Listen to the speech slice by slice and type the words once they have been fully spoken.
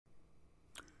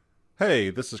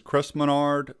Hey, this is Chris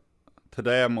Menard.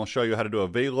 Today I'm going to show you how to do a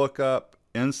VLookup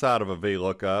inside of a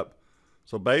VLookup.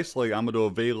 So basically I'm going to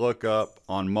do a VLookup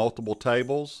on multiple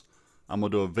tables. I'm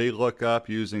going to do a VLookup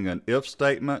using an if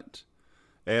statement.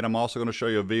 And I'm also going to show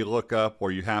you a VLookup where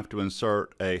you have to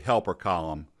insert a helper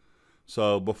column.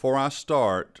 So before I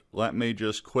start, let me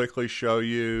just quickly show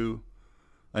you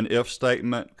an if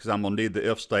statement because I'm going to need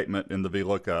the if statement in the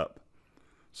VLookup.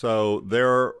 So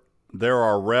there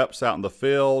are reps out in the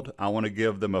field. I want to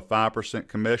give them a 5%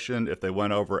 commission if they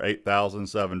went over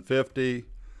 8,750.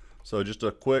 So just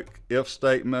a quick if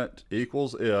statement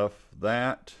equals if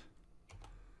that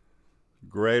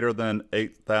greater than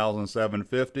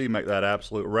 8,750, make that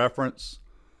absolute reference.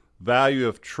 Value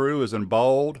of true is in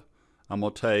bold. I'm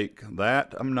going to take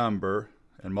that number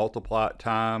and multiply it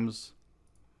times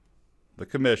the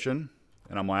commission,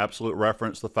 and I'm going to absolute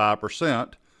reference the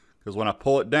 5%. Because when I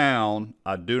pull it down,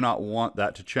 I do not want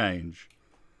that to change.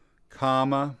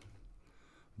 Comma,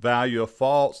 value of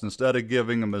false, instead of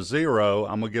giving them a 0,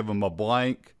 I'm going to give them a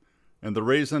blank. And the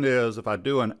reason is if I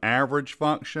do an average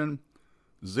function,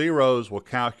 zeros will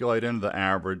calculate into the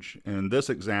average. And in this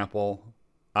example,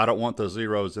 I don't want the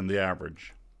zeros in the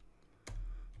average.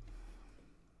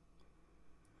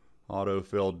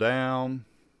 Autofill down.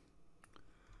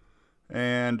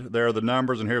 And there are the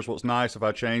numbers, and here's what's nice. If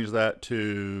I change that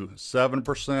to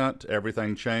 7%,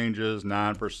 everything changes.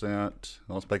 9%,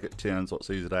 let's make it 10 so it's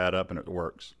easy to add up and it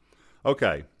works.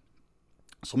 Okay,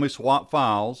 so let me swap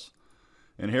files,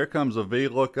 and here comes a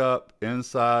VLookup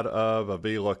inside of a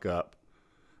VLookup.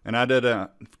 And I did in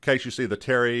case you see the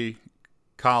Terry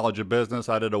College of Business,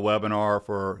 I did a webinar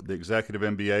for the executive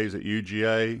MBAs at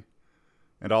UGA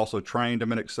and also trained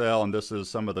them in Excel, and this is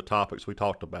some of the topics we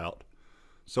talked about.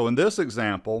 So in this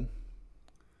example,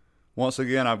 once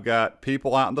again, I've got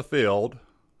people out in the field.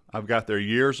 I've got their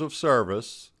years of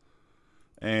service,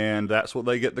 and that's what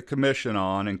they get the commission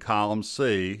on in column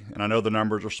C. And I know the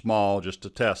numbers are small just to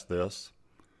test this.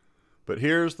 But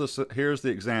here's the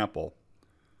example.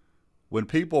 When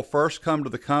people first come to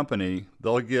the company,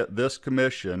 they'll get this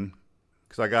commission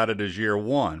because I got it as year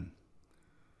 1.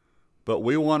 But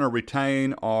we want to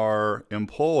retain our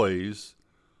employees.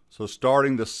 So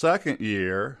starting the second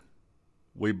year,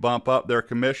 we bump up their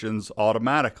commissions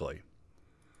automatically.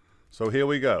 So here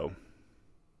we go.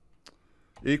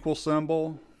 Equal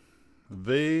symbol,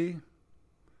 V,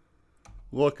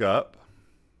 lookup,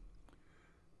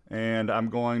 and I'm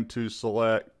going to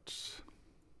select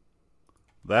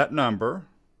that number,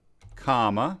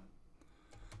 comma,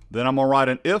 then I'm going to write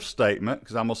an if statement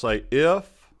because I'm going to say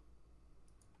if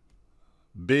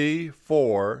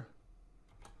B4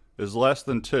 is less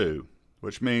than 2,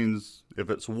 which means if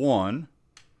it's 1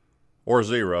 or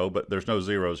 0, but there's no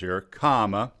zeros here,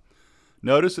 comma,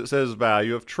 notice it says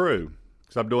value of true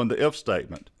because I'm doing the if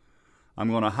statement.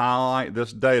 I'm going to highlight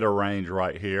this data range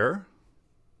right here,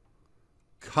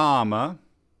 comma,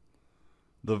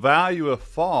 the value of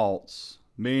false,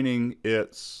 meaning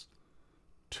it's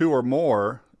 2 or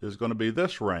more, is going to be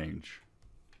this range.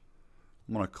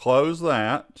 I'm going to close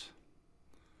that.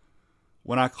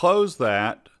 When I close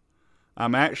that,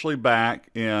 I'm actually back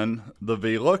in the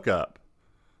VLookup.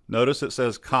 Notice it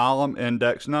says column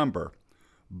index number.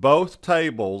 Both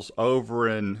tables over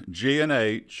in G and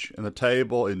H and the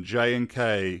table in J and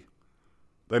K,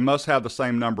 they must have the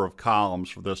same number of columns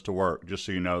for this to work, just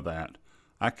so you know that.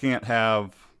 I can't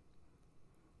have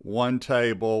one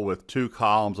table with 2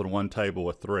 columns and one table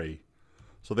with 3.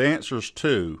 So the answer is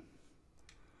 2,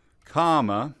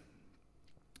 comma,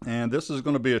 and this is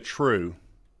going to be a true.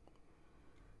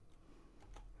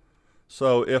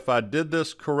 So if I did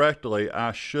this correctly,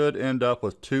 I should end up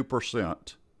with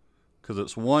 2% because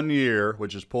it's 1 year,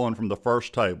 which is pulling from the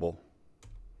first table.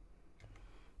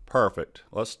 Perfect.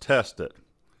 Let's test it.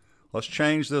 Let's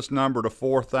change this number to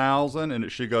 4,000 and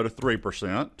it should go to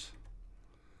 3%.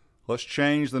 Let's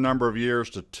change the number of years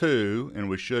to 2 and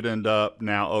we should end up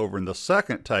now over in the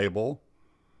second table,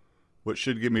 which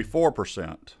should give me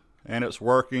 4%. And it's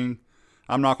working.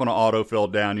 I'm not going to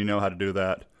autofill down. You know how to do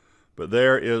that. But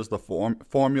there is the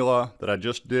formula that I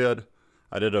just did.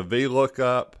 I did a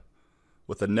VLookup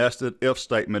with a nested if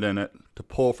statement in it to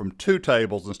pull from 2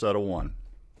 tables instead of 1.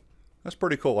 That's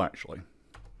pretty cool, actually.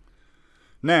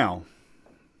 Now,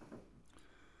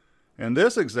 in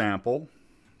this example,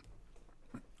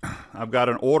 I've got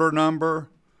an order number,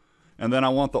 and then I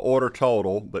want the order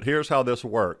total. But here's how this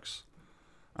works.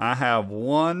 I have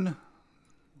one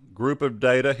group of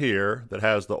data here that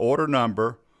has the order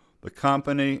number, the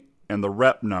company, and the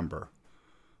rep number.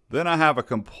 Then I have a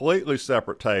completely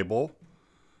separate table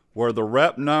where the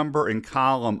rep number in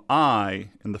column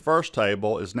I in the first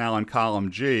table is now in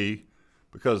column G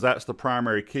because that's the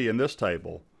primary key in this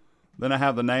table. Then I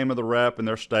have the name of the rep and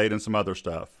their state and some other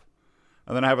stuff.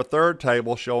 And then I have a third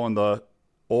table showing the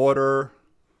order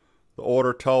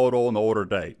total, and the order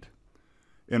date.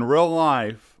 In real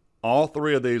life, all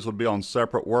three of these would be on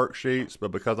separate worksheets,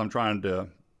 but because I'm trying to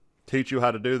teach you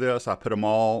how to do this, I put them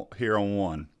all here on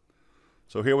one.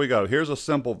 So here we go. Here's a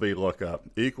simple VLookup.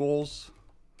 Equals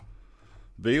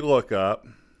VLookup,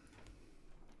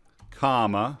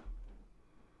 comma,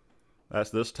 that's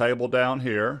this table down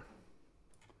here,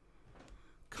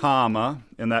 comma,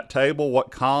 in that table,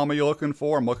 what column are you looking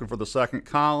for? I'm looking for the second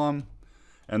column,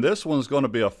 and this one's going to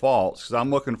be a false because I'm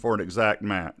looking for an exact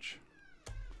match.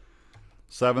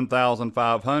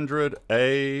 7,500,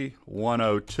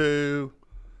 A102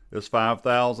 is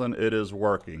 5,000. It is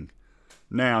working.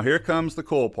 Now here comes the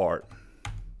cool part.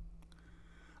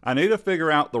 I need to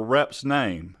figure out the rep's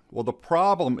name. Well, the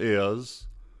problem is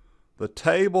the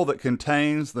table that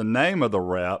contains the name of the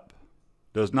rep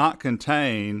does not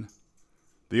contain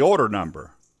the order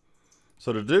number.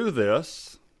 So to do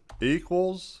this,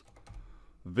 equals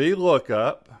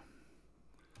VLookup,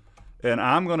 and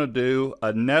I'm going to do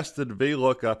a nested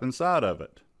VLookup inside of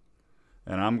it.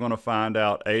 And I'm going to find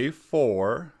out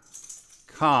A4,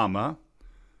 comma,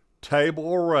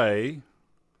 table array,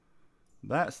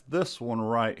 that's this one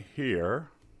right here,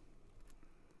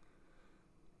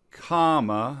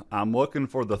 comma, I'm looking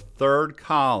for the third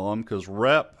column because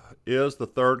rep is the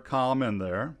third column in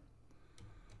there.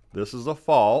 This is a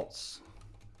false,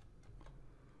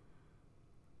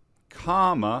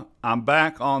 comma, I'm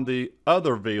back on the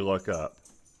other VLookup,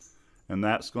 and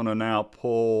that's going to now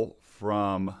pull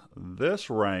from this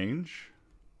range,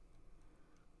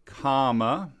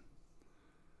 comma,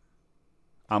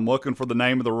 I'm looking for the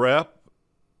name of the rep,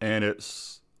 and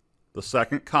it's the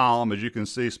second column. As you can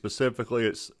see specifically,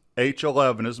 it's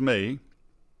H11 is me,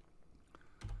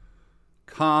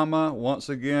 comma, once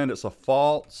again, it's a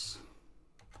false.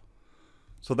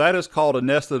 So that is called a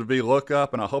nested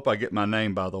VLookup, and I hope I get my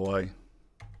name, by the way.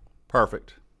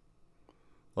 Perfect.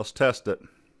 Let's test it.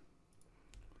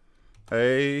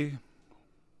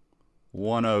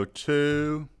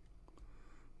 A102,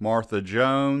 Martha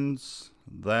Jones.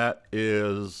 That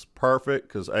is perfect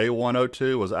because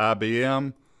A102 was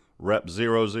IBM, rep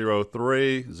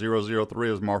 003. 003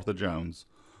 is Martha Jones.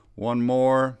 One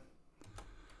more.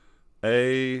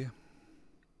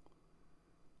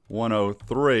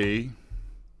 A103,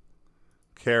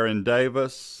 Karen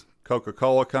Davis,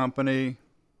 Coca-Cola Company.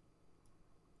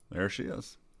 There she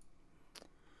is.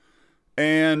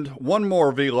 And one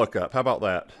more VLookup. How about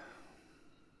that?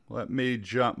 Let me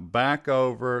jump back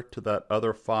over to that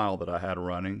other file that I had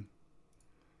running.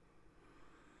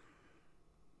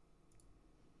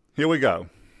 Here we go.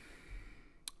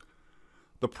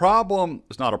 The problem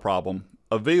is not a problem.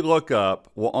 A VLookup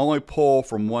will only pull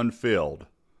from one field.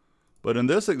 But in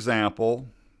this example,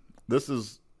 this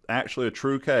is actually a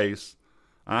true case.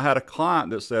 I had a client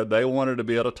that said they wanted to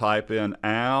be able to type in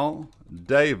Al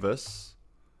Davis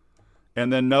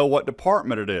and then know what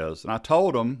department it is. And I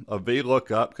told them a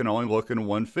VLookup can only look in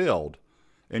one field.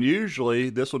 And usually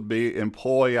this would be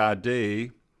employee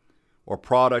ID or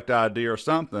product ID or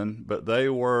something, but they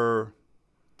were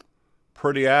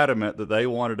pretty adamant that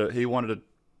he wanted to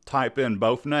type in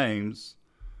both names.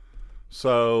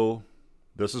 So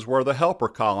this is where the helper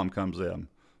column comes in.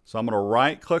 So I'm going to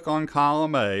right click on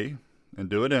column A and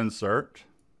do an insert.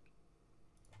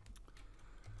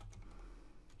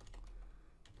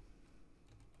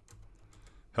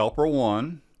 Helper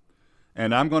 1,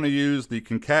 and I'm going to use the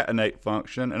concatenate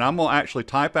function, and I'm going to actually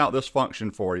type out this function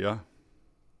for you.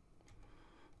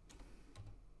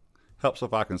 Helps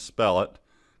if I can spell it.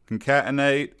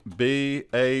 Concatenate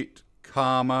B8,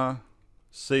 comma,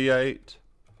 C8.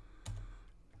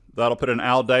 That'll put an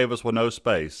Al Davis with no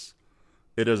space.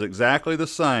 It is exactly the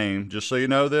same, just so you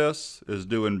know this, is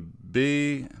doing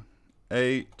B8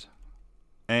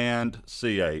 and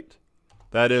C8.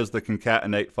 That is the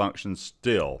concatenate function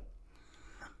still.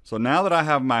 So now that I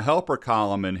have my helper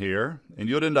column in here, and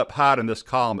you'll end up hiding this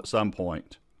column at some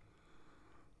point,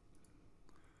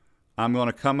 I'm going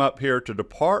to come up here to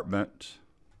department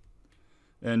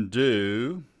and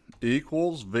do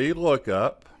equals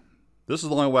VLookup. This is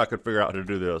the only way I could figure out how to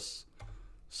do this.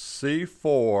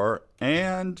 C4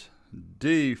 and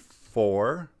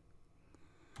D4,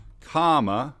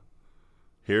 comma,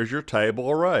 here's your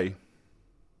table array.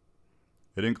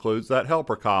 It includes that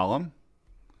helper column,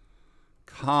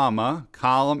 comma,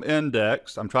 column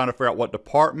index. I'm trying to figure out what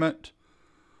department.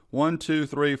 1, 2,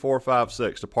 3, 4, 5,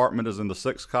 6. Department is in the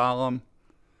 6th column,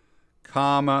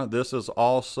 comma. This is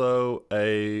also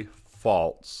a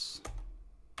false.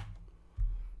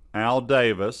 Al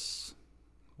Davis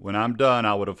when I'm done,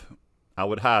 I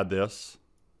would hide this.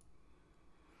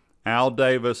 Al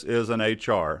Davis is an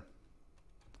HR.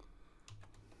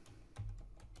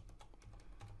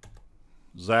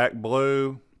 Zach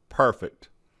Blue, perfect.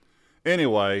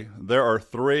 Anyway, there are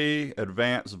 3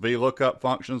 advanced VLookup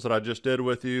functions that I just did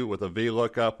with you, with a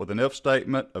VLookup with an if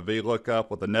statement, a VLookup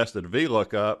with a nested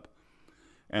VLookup,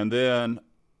 and then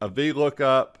a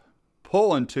VLookup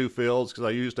pulling 2 fields because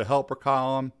I used a helper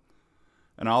column,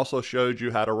 and I also showed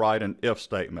you how to write an if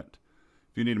statement.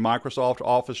 If you need Microsoft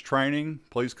Office training,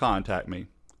 please contact me.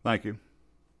 Thank you.